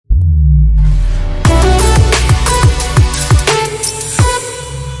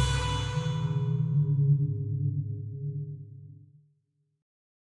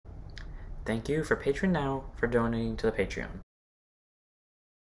Thank you for Patreon now for donating to the Patreon.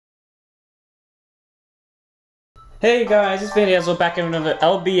 Hey guys, it's Pharaoh back in another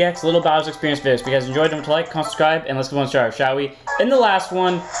LBX Little Bowser's Experience video. If you guys enjoyed, don't like, comment, subscribe, and let's go on start, shall we? In the last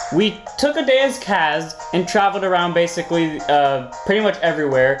one, we took a day as Kaz and traveled around basically pretty much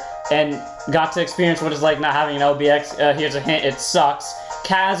everywhere and got to experience what it's like not having an LBX. Here's a hint, it sucks.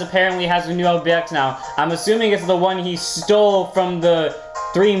 Kaz apparently has a new LBX now. I'm assuming it's the one he stole from the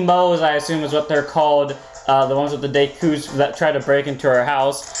 3 Mo's, I assume is what they're called. The ones with the Dekus that try to break into our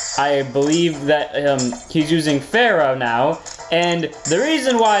house. I believe that he's using Pharaoh now. And the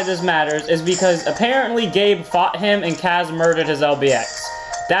reason why this matters is because apparently Gabe fought him and Kaz murdered his LBX.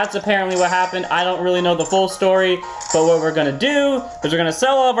 That's apparently what happened. I don't really know the full story, but what we're gonna do is we're gonna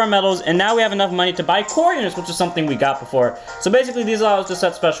sell all of our medals, and now we have enough money to buy core units, which is something we got before. So basically these allow us to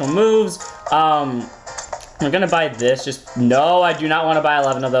set special moves. We're gonna buy this. No, I do not want to buy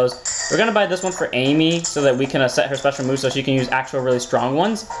 11 of those. We're gonna buy this one for Amy so that we can set her special moves so she can use actual really strong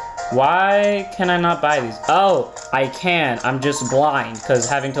ones. Why can I not buy these? Oh, I can. I'm just blind because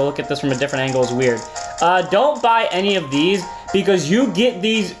having to look at this from a different angle is weird. Don't buy any of these because you get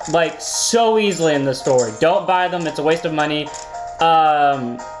these like so easily in the story. Don't buy them. It's a waste of money.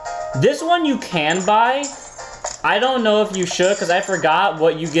 This one you can buy. I don't know if you should, because I forgot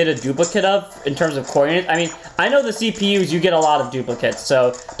what you get a duplicate of in terms of core units. I mean, I know the CPUs, you get a lot of duplicates,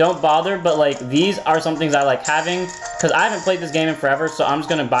 so don't bother, but like, these are some things I like having, because I haven't played this game in forever, so I'm just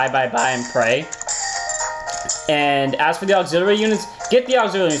going to buy, and pray. And as for the auxiliary units, get the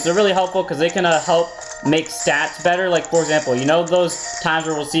auxiliary units. They're really helpful, because they can help make stats better. Like, for example, you know those times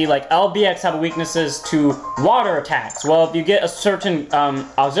where we'll see, like, LBX have weaknesses to water attacks? Well, if you get a certain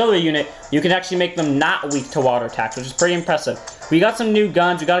auxiliary unit, you can actually make them not weak to water attacks, which is pretty impressive. We got some new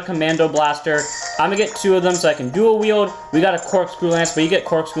guns. We got a commando blaster. I'm gonna get 2 of them so I can dual wield. We got a corkscrew lance, but you get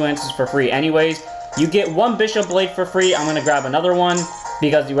corkscrew lances for free anyways. You get 1 bishop blade for free. I'm gonna grab another one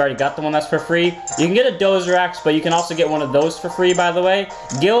because you already got the one that's for free. You can get a dozer axe, but you can also get one of those for free, by the way.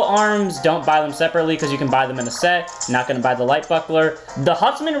 Gil arms, don't buy them separately because you can buy them in a set. Not gonna buy the light buckler. The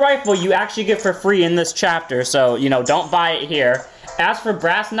Huntsman rifle you actually get for free in this chapter, so, you know, don't buy it here. As for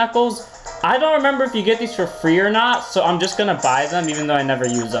brass knuckles, I don't remember if you get these for free or not, so I'm just gonna buy them even though I never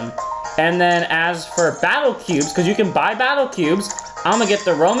use them. And then as for battle cubes, because you can buy battle cubes, I'm gonna get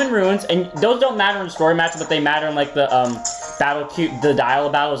the Roman runes, and those don't matter in the story match, but they matter in like the battle cube, the dial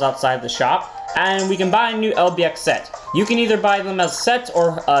of battles outside the shop. And we can buy a new LBX set. You can either buy them as sets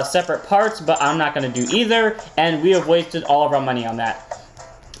or separate parts, but I'm not gonna do either, and we have wasted all of our money on that.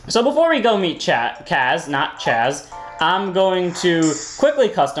 So before we go meet Kaz, not Chaz, I'm going to quickly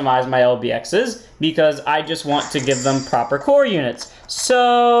customize my LBXs because I just want to give them proper core units.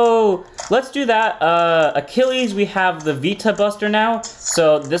 So let's do that. Achilles, we have the Vita Buster now.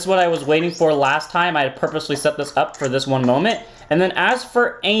 So this is what I was waiting for last time. I had purposely set this up for this one moment. And then as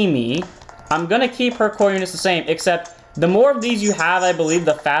for Amy, I'm gonna keep her core units the same, except the more of these you have, I believe,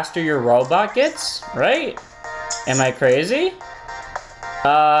 the faster your robot gets, right? Am I crazy?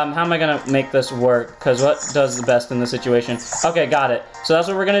 How am I gonna make this work? Because what does the best in this situation? Okay, got it. So that's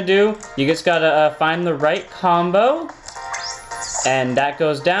what we're gonna do. You just gotta find the right combo. And that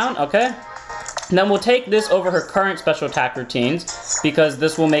goes down, okay? And then we'll take this over her current special attack routines, because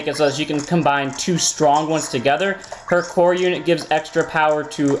this will make it so that she can combine 2 strong ones together. Her core unit gives extra power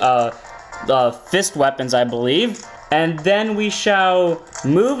to fist weapons, I believe. And then we shall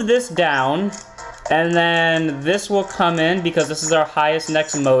move this down. And then this will come in because this is our highest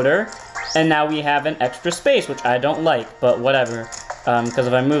next motor. And now we have an extra space, which I don't like, but whatever. Because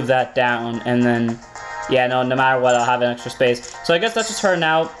if I move that down and then, yeah, no matter what, I'll have an extra space. So I guess that's just her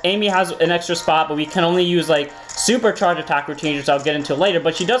now. Amy has an extra spot, but we can only use like supercharged attack routines, which I'll get into later.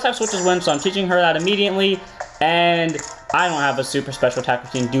 But she does have switches win, so I'm teaching her that immediately. And I don't have a super special attack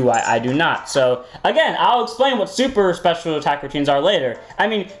routine, do I? I do not. So, again, I'll explain what super special attack routines are later. I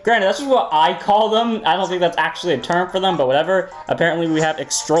mean, granted, that's just what I call them. I don't think that's actually a term for them, but whatever. Apparently, we have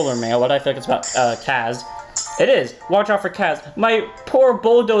extroller mail. What do I feel like it's about Kaz? It is. Watch out for Kaz. My poor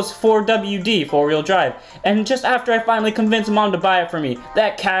Bulldoze 4WD, 4-wheel drive. And just after I finally convinced Mom to buy it for me.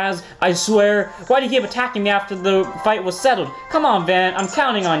 That Kaz, I swear. Why do you keep attacking me after the fight was settled? Come on, Van. I'm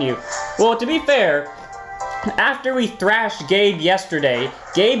counting on you. Well, to be fair, after we thrashed Gabe yesterday,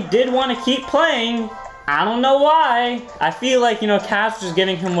 Gabe did want to keep playing. I don't know why. I feel like, you know, Kaz was just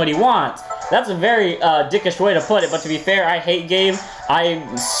giving him what he wants. That's a very dickish way to put it, but to be fair, I hate Gabe.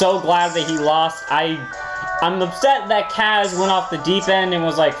 I'm so glad that he lost. I'm upset that Kaz went off the deep end and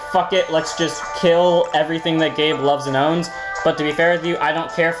was like, fuck it, let's just kill everything that Gabe loves and owns. But to be fair with you, I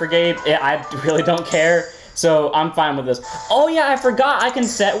don't care for Gabe. I really don't care. So I'm fine with this. Oh yeah, I forgot I can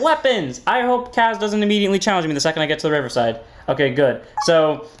set weapons. I hope Kaz doesn't immediately challenge me the second I get to the riverside. Okay, good.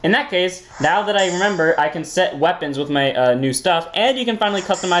 So in that case, now that I remember, I can set weapons with my new stuff, and you can finally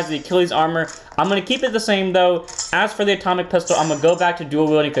customize the Achilles armor. I'm gonna keep it the same though. As for the atomic pistol, I'm gonna go back to dual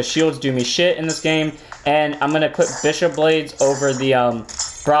wielding because shields do me shit in this game, and I'm gonna put bishop blades over the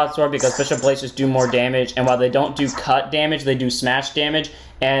broadsword because bishop blades just do more damage, and while they don't do cut damage, they do smash damage,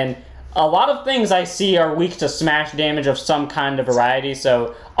 and a lot of things I see are weak to smash damage of some kind of variety,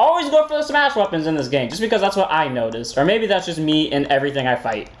 so always go for the smash weapons in this game, just because that's what I noticed. Or maybe that's just me in everything I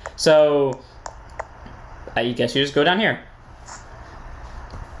fight. So, I guess you just go down here.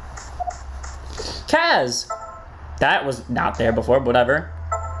 Kaz! That was not there before, but whatever.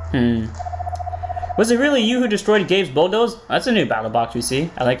 Was it really you who destroyed Gabe's bulldoze? That's a new battle box we see.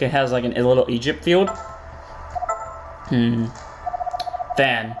 I like it has like a little Egypt field.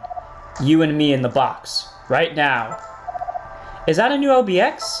 Van. You and me in the box. Right now. Is that a new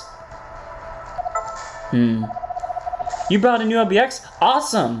LBX? You brought a new LBX?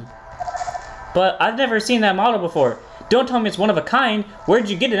 Awesome! But I've never seen that model before. Don't tell me it's one of a kind. Where'd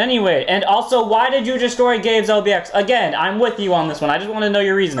you get it anyway? And also, why did you destroy Gabe's LBX? Again, I'm with you on this one. I just want to know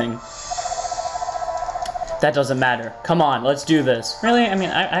your reasoning. That doesn't matter. Come on, let's do this. Really? I mean,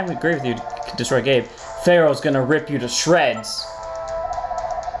 I agree with you to destroy Gabe. Pharaoh's gonna rip you to shreds.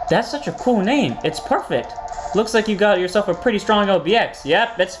 That's such a cool name. It's perfect. Looks like you got yourself a pretty strong LBX.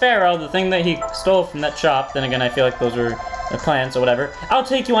 Yep, it's Pharaoh, the thing that he stole from that shop. Then again, I feel like those were the plans or whatever. I'll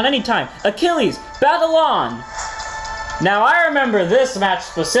take you on any time. Achilles, battle on! Now, I remember this match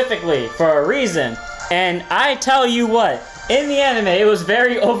specifically for a reason. And I tell you what, in the anime, it was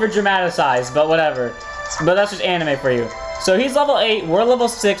very over-dramatized, but whatever. But that's just anime for you. So he's level 8, we're level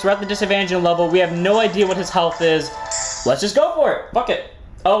 6, we're at the disadvantage level, we have no idea what his health is. Let's just go for it. Fuck it.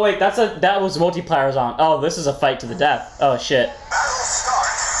 Oh wait, that was multiplayer's on. Oh, this is a fight to the death. Oh shit.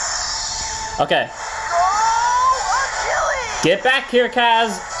 Okay. Get back here,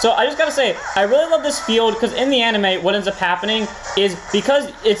 Kaz. So I just gotta say, I really love this field because in the anime, what ends up happening is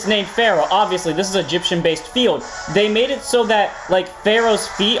because it's named Pharaoh, obviously this is an Egyptian-based field. They made it so that like Pharaoh's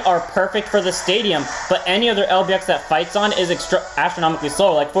feet are perfect for the stadium, but any other LBX that fights on is astronomically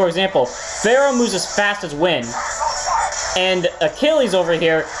slow. Like for example, Pharaoh moves as fast as wind. And Achilles over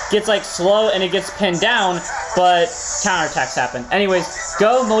here gets like slow and it gets pinned down, but counterattacks happen. Anyways,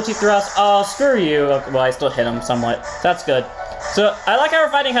 go multi-thrust. Oh, screw you. Okay, well, I still hit him somewhat. That's good. So I like how we're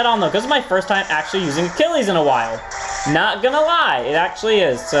fighting head on though, because it's my first time actually using Achilles in a while. Not gonna lie, it actually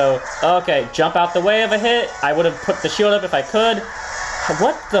is. So, okay, jump out the way of a hit. I would have put the shield up if I could.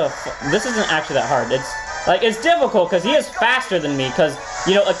 What the this isn't actually that hard. It's difficult because he is faster than me, because,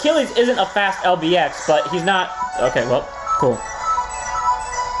 you know, Achilles isn't a fast LBX, but he's not. Okay, well, cool.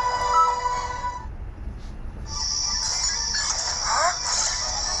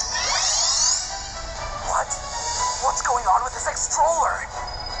 What's going on with this X-Stroller?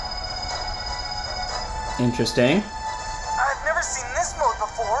 Interesting. I've never seen this mode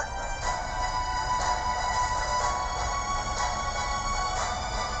before.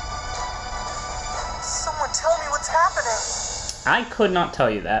 Someone tell me what's happening. I could not tell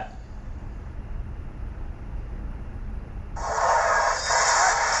you that. No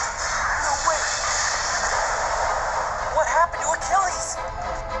way. What happened to Achilles?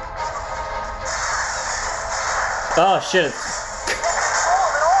 Oh shit.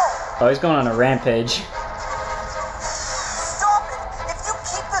 At all. Oh, he's going on a rampage. Stop it! If you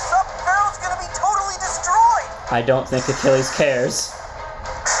keep this up, Pharaoh's gonna be totally destroyed! I don't think Achilles cares.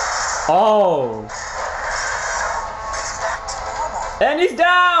 Oh! He's back to normal. And he's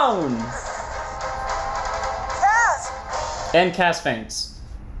down! Kaz! And Cass faints.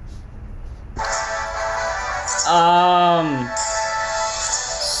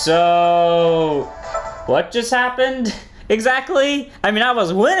 So... what just happened? Exactly? I mean, I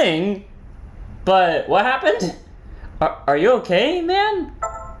was winning, but what happened? Are you okay, man?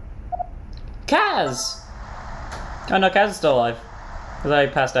 Kaz! Oh no, Kaz is still alive. Because I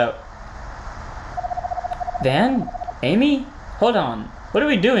passed out. Van? Amy? Hold on. What are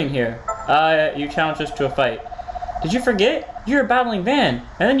we doing here? You challenged us to a fight. Did you forget? You were battling Van,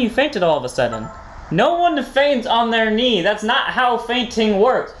 and then you fainted all of a sudden. No one faints on their knee. That's not how fainting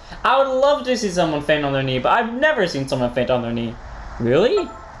works. I would love to see someone faint on their knee, but I've never seen someone faint on their knee. Really?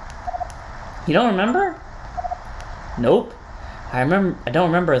 You don't remember? Nope. I don't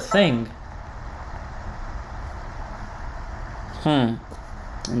remember a thing.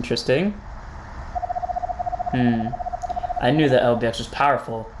 Interesting. I knew that LBX was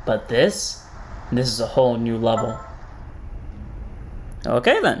powerful, but this is a whole new level.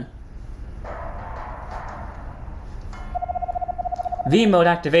 Okay then. V-mode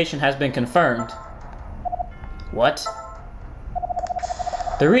activation has been confirmed. What?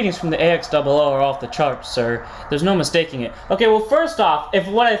 The readings from the AX00 are off the charts, sir. There's no mistaking it. Okay, well, first off, if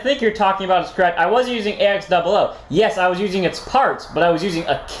what I think you're talking about is correct, I was using AX00. Yes, I was using its parts, but I was using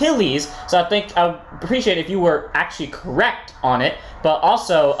Achilles, so I think I would appreciate if you were actually correct on it. But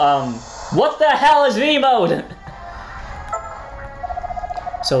also, what the hell is V-mode?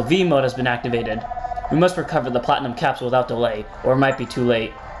 So V-mode has been activated. We must recover the platinum capsule without delay, or it might be too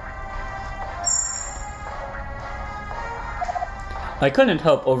late. I couldn't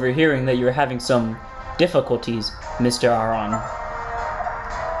help overhearing that you were having some difficulties, Mr. Aaron.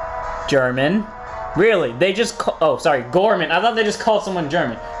 German? Really? They just oh, sorry, Gorman. I thought they just called someone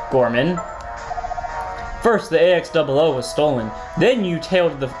German. Gorman. First, the AX00 was stolen. Then you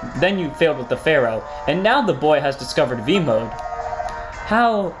failed with the Pharaoh, and now the boy has discovered V-mode.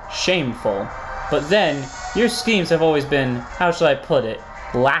 How shameful. But then, your schemes have always been, how shall I put it,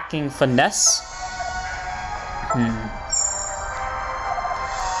 lacking finesse?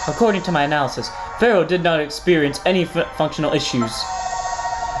 According to my analysis, Pharaoh did not experience any functional issues.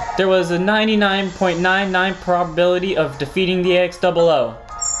 There was a 99.99% probability of defeating the AX00.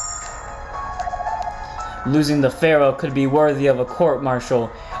 Losing the Pharaoh could be worthy of a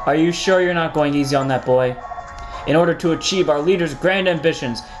court-martial. Are you sure you're not going easy on that boy? In order to achieve our leader's grand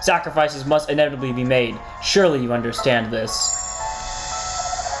ambitions, sacrifices must inevitably be made. Surely you understand this.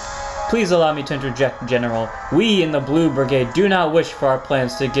 Please allow me to interject, General. We in the Blue Brigade do not wish for our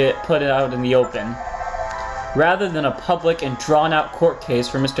plans to get put out in the open. Rather than a public and drawn-out court case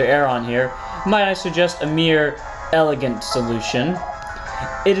for Mr. Aaron here, might I suggest a mere elegant solution?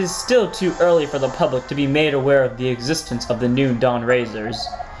 It is still too early for the public to be made aware of the existence of the new Dawn Razors.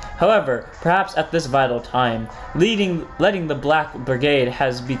 However, perhaps at this vital time, letting the Black Brigade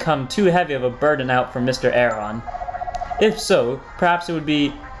has become too heavy of a burden out for Mr. Aaron. If so, perhaps it would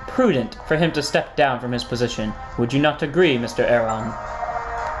be prudent for him to step down from his position. Would you not agree, Mr. Aaron?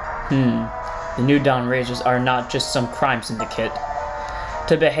 The new Dawn Razors are not just some crime syndicate.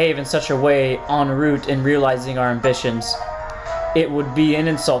 To behave in such a way en route in realizing our ambitions, it would be an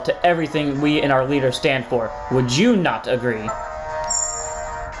insult to everything we and our leader stand for. Would you not agree?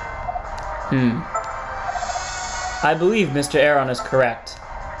 I believe Mr. Aaron is correct.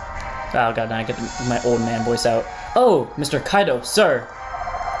 Oh god, now I get my old man voice out. Oh, Mr. Kaido, sir!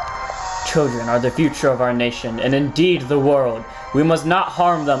 Children are the future of our nation, and indeed the world. We must not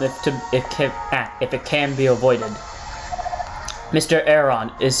harm them if it can be avoided. Mr.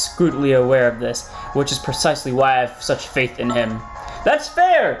 Aaron is scrutiny aware of this, which is precisely why I have such faith in him. That's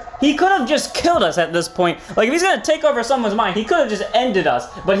fair! He could have just killed us at this point. Like, if he's gonna take over someone's mind, he could have just ended us.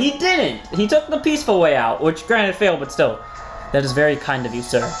 But he didn't! He took the peaceful way out, which granted failed, but still. That is very kind of you,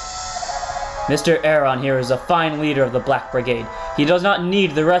 sir. Mr. Aaron here is a fine leader of the Black Brigade. He does not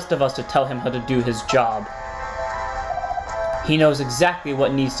need the rest of us to tell him how to do his job. He knows exactly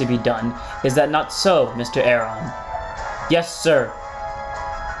what needs to be done. Is that not so, Mr. Aaron? Yes, sir.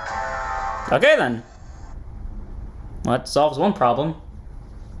 Okay, then. Well, that solves one problem.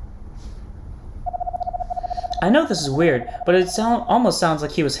 I know this is weird, but it almost sounds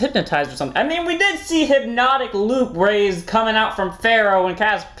like he was hypnotized or something. I mean, we did see hypnotic loop rays coming out from Pharaoh when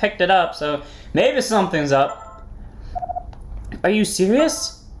Kaz picked it up, so maybe something's up. Are you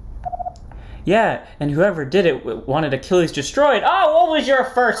serious? Yeah, and whoever did it wanted Achilles destroyed. Oh, what was your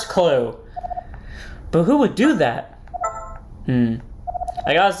first clue? But who would do that?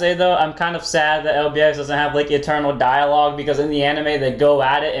 I gotta say though, I'm kind of sad that LBX doesn't have like eternal dialogue, because in the anime they go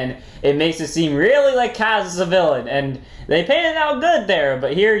at it and it makes it seem really like Kaz is a villain, and they painted it out good there,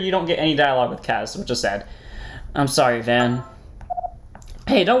 but here you don't get any dialogue with Kaz, which is sad. I'm sorry, Van.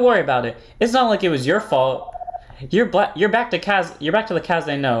 Hey, don't worry about it. It's not like it was your fault. You're back to Kaz. You're back to the Kaz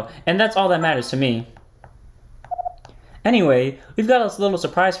I know, and that's all that matters to me. Anyway, we've got a little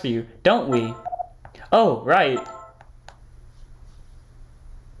surprise for you, don't we? Oh, right.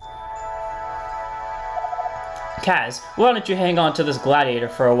 Kaz, why don't you hang on to this gladiator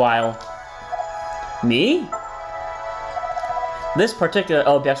for a while? Me? This particular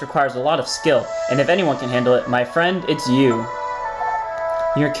LBX requires a lot of skill, and if anyone can handle it, my friend, it's you.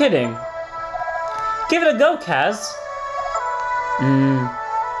 You're kidding. Give it a go, Kaz.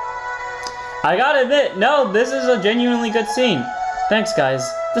 I gotta admit, no, this is a genuinely good scene. Thanks, guys.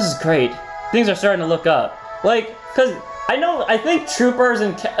 This is great. Things are starting to look up. Like, cause I think troopers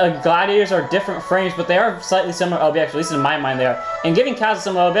and gladiators are different frames, but they are slightly similar to LBX, at least in my mind they are. And giving Kaz a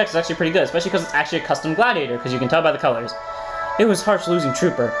similar LBX is actually pretty good, especially because it's actually a custom gladiator, because you can tell by the colors. It was harsh losing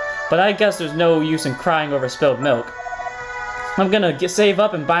Trooper, but I guess there's no use in crying over spilled milk. I'm gonna save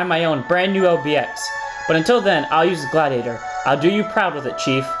up and buy my own brand new LBX. But until then, I'll use the gladiator. I'll do you proud with it,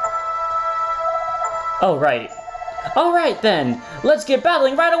 Chief. Oh, right. Alright then, let's get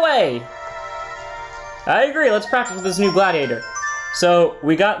battling right away! I agree, let's practice with this new gladiator. So,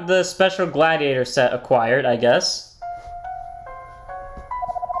 we got the special gladiator set acquired, I guess.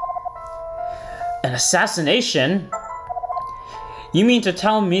 An assassination? You mean to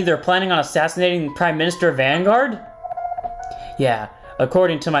tell me they're planning on assassinating Prime Minister Vanguard? Yeah,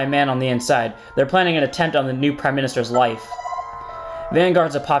 according to my man on the inside, they're planning an attempt on the new Prime Minister's life.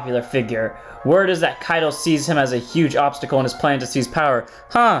 Vanguard's a popular figure. Word is that Kaido sees him as a huge obstacle in his plan to seize power.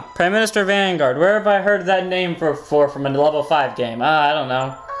 Huh, Prime Minister Vanguard, where have I heard that name before from a level 5 game? I don't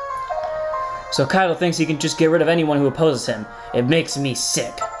know. So Kaido thinks he can just get rid of anyone who opposes him. It makes me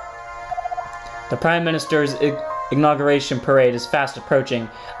sick. The Prime Minister's inauguration parade is fast approaching.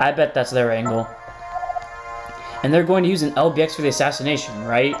 I bet that's their angle. And they're going to use an LBX for the assassination,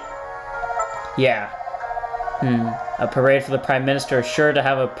 right? Yeah. A parade for the Prime Minister is sure to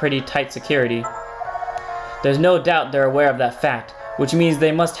have a pretty tight security. There's no doubt they're aware of that fact, which means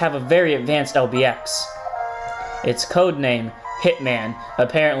they must have a very advanced LBX. Its code name, Hitman,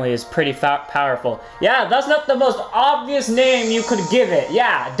 apparently is pretty powerful. Yeah, that's not the most obvious name you could give it.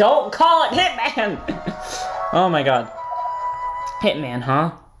 Yeah, don't call it Hitman! Oh my god. Hitman,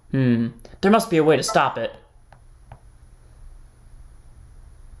 huh? There must be a way to stop it.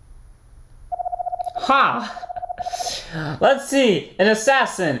 Ha! Let's see, an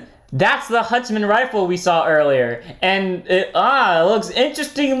assassin. That's the Huntsman rifle we saw earlier. And it looks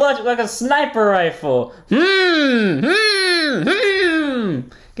interesting, much like a sniper rifle.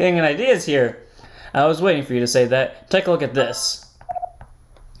 Getting ideas here. I was waiting for you to say that. Take a look at this.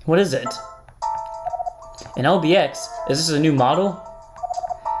 What is it? An LBX? Is this a new model?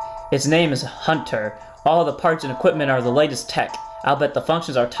 Its name is Hunter. All the parts and equipment are the latest tech. I'll bet the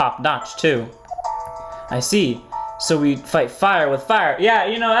functions are top-notch, too. I see. So we fight fire with fire. Yeah,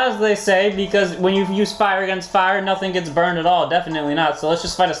 you know, as they say, because when you use fire against fire, nothing gets burned at all. Definitely not. So let's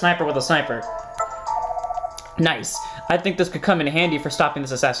just fight a sniper with a sniper. Nice. I think this could come in handy for stopping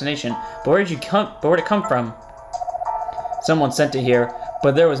this assassination. But where'd it come from? Someone sent it here,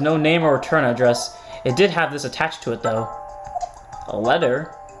 but there was no name or return address. It did have this attached to it, though. A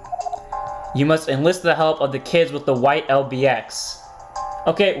letter? You must enlist the help of the kids with the white LBX.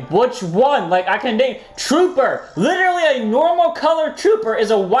 Okay, which one? Like, I can name... Trooper! Literally a normal color trooper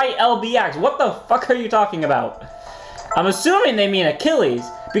is a white LBX. What the fuck are you talking about? I'm assuming they mean Achilles,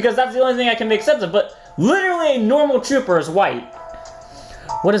 because that's the only thing I can make sense of, but literally a normal trooper is white.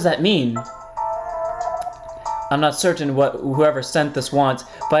 What does that mean? I'm not certain what whoever sent this wants,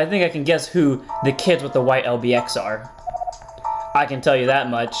 but I think I can guess who the kids with the white LBX are. I can tell you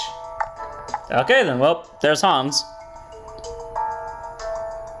that much. Okay then, well, there's Hans.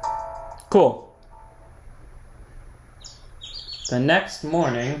 Cool. The next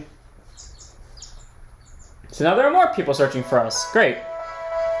morning... So now there are more people searching for us. Great.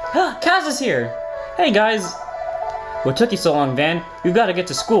 Kaz is here! Hey guys! What took you so long, Van? We've got to get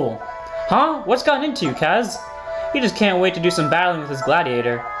to school. Huh? What's gotten into you, Kaz? He just can't wait to do some battling with his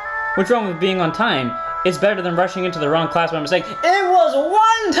gladiator. What's wrong with being on time? It's better than rushing into the wrong class by mistake. It was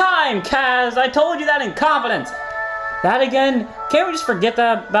one time, Kaz! I told you that in confidence! That again? Can't we just forget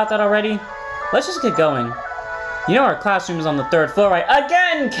about that already? Let's just get going. You know our classroom is on the 3rd floor, right?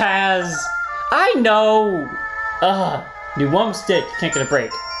 Again, Kaz! I know! Ugh. Do one mistake, you can't get a break.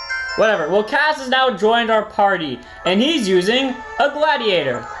 Whatever. Well, Kaz has now joined our party, and he's using a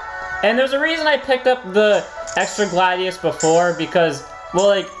gladiator. And there's a reason I picked up the extra gladius before, because, well,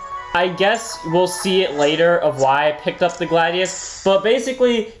 like, I guess we'll see it later of why I picked up the gladius. But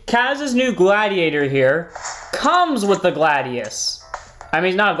basically, Kaz's new gladiator here comes with the gladius. I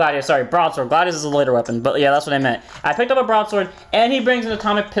mean, not a gladius, sorry, broadsword. Gladius is a later weapon, but yeah, that's what I meant. I picked up a broadsword, and he brings an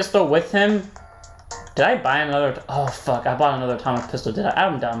atomic pistol with him. Did I buy another? Oh, fuck, I bought another atomic pistol, did I?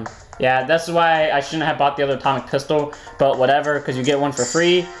 I'm dumb. Yeah, that's why I shouldn't have bought the other atomic pistol, but whatever, because you get one for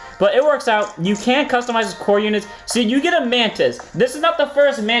free. But it works out. You can customize his core units. So you get a Mantis. This is not the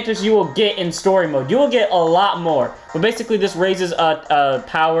first Mantis you will get in story mode. You will get a lot more. But basically, this raises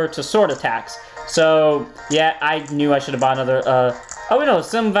power to sword attacks. So, yeah, I knew I should have bought another... oh, wait, no.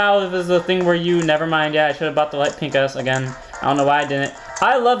 Sim Valve is the thing where you... Never mind. Yeah, I should have bought the light pink S again. I don't know why I didn't.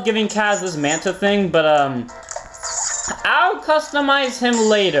 I love giving Kaz this Manta thing, but, I'll customize him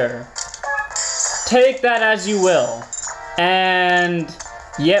later. Take that as you will. And...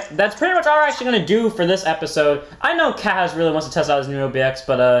 Yep, that's pretty much all we're actually going to do for this episode. I know Kaz really wants to test out his new LBX,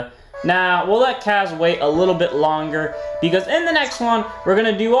 but nah, we'll let Kaz wait a little bit longer, because in the next one, we're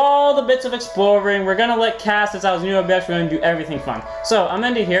going to do all the bits of exploring. We're going to let Kaz test out his new LBX. We're going to do everything fun. So, I'm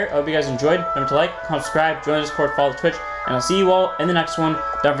ending here. I hope you guys enjoyed. Remember to like, comment, subscribe, join the Discord, follow the Twitch, and I'll see you all in the next one.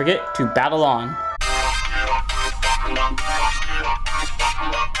 Don't forget to battle on.